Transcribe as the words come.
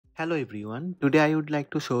Hello everyone, today I would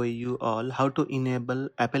like to show you all how to enable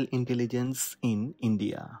Apple Intelligence in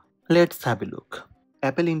India. Let's have a look.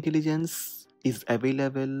 Apple Intelligence is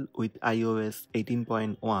available with iOS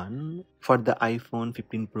 18.1 for the iPhone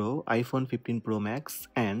 15 Pro, iPhone 15 Pro Max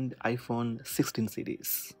and iPhone 16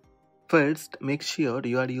 series. First, make sure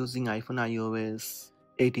you are using iPhone iOS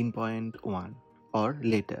 18.1 or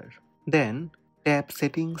later. Then, tap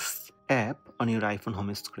Settings app on your iPhone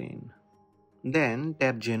home screen. Then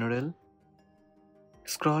tap General,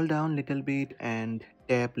 scroll down little bit and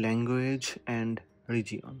tap Language and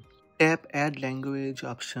Region. Tap Add Language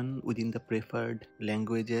option within the Preferred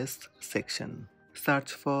Languages section.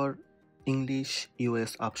 Search for English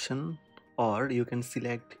US option or you can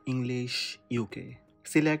select English UK.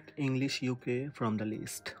 Select English UK from the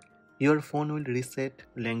list. Your phone will reset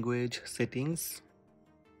language settings.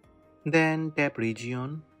 Then tap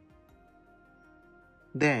Region.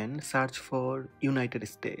 Then search for United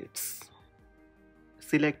States.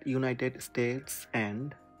 Select United States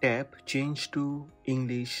and tap Change to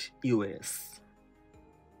English US.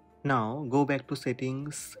 Now go back to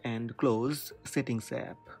Settings and close Settings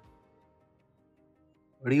app.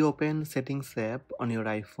 Reopen Settings app on your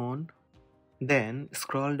iPhone. Then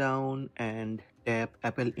scroll down and tap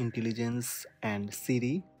Apple Intelligence and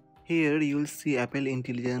Siri. Here you will see Apple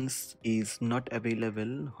Intelligence is not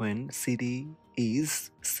available when Siri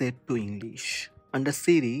is set to English. Under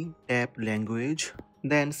Siri, tap Language,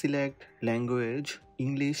 then select Language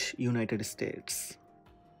English United States.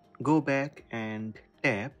 Go back and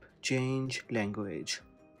tap Change Language.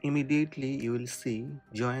 Immediately you will see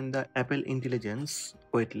Join the Apple Intelligence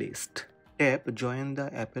waitlist. Tap Join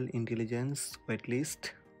the Apple Intelligence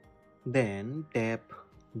waitlist. Then tap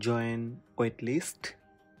Join waitlist.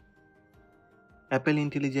 Apple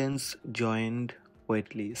Intelligence joined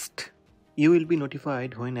waitlist. You will be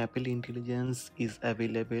notified when Apple Intelligence is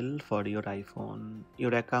available for your iPhone.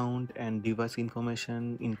 Your account and device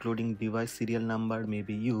information, including device serial number, may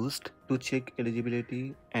be used to check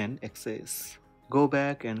eligibility and access. Go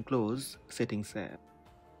back and close Settings app.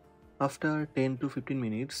 After 10 to 15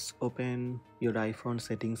 minutes, open your iPhone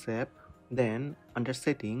Settings app. Then under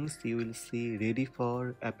Settings, you will see Ready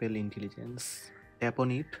for Apple Intelligence. Tap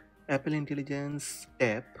on it. Apple Intelligence,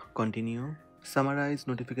 tap Continue. Summarize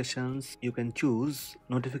notifications. You can choose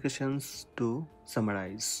notifications to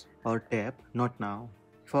summarize or tap Not Now.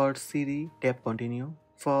 For Siri, tap Continue.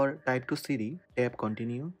 For Type to Siri, tap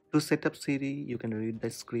Continue. To set up Siri, you can read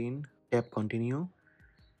the screen. Tap Continue.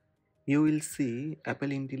 You will see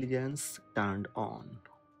Apple Intelligence turned on.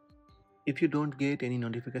 If you don't get any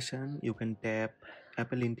notification, you can tap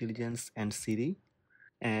Apple Intelligence and Siri.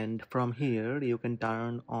 And from here you can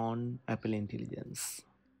turn on Apple Intelligence.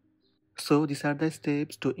 So these are the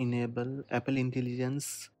steps to enable Apple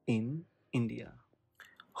Intelligence in India.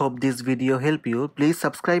 Hope this video helped you. Please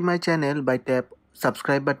subscribe my channel by tap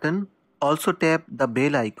subscribe button. Also tap the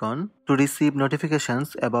bell icon to receive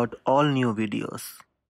notifications about all new videos.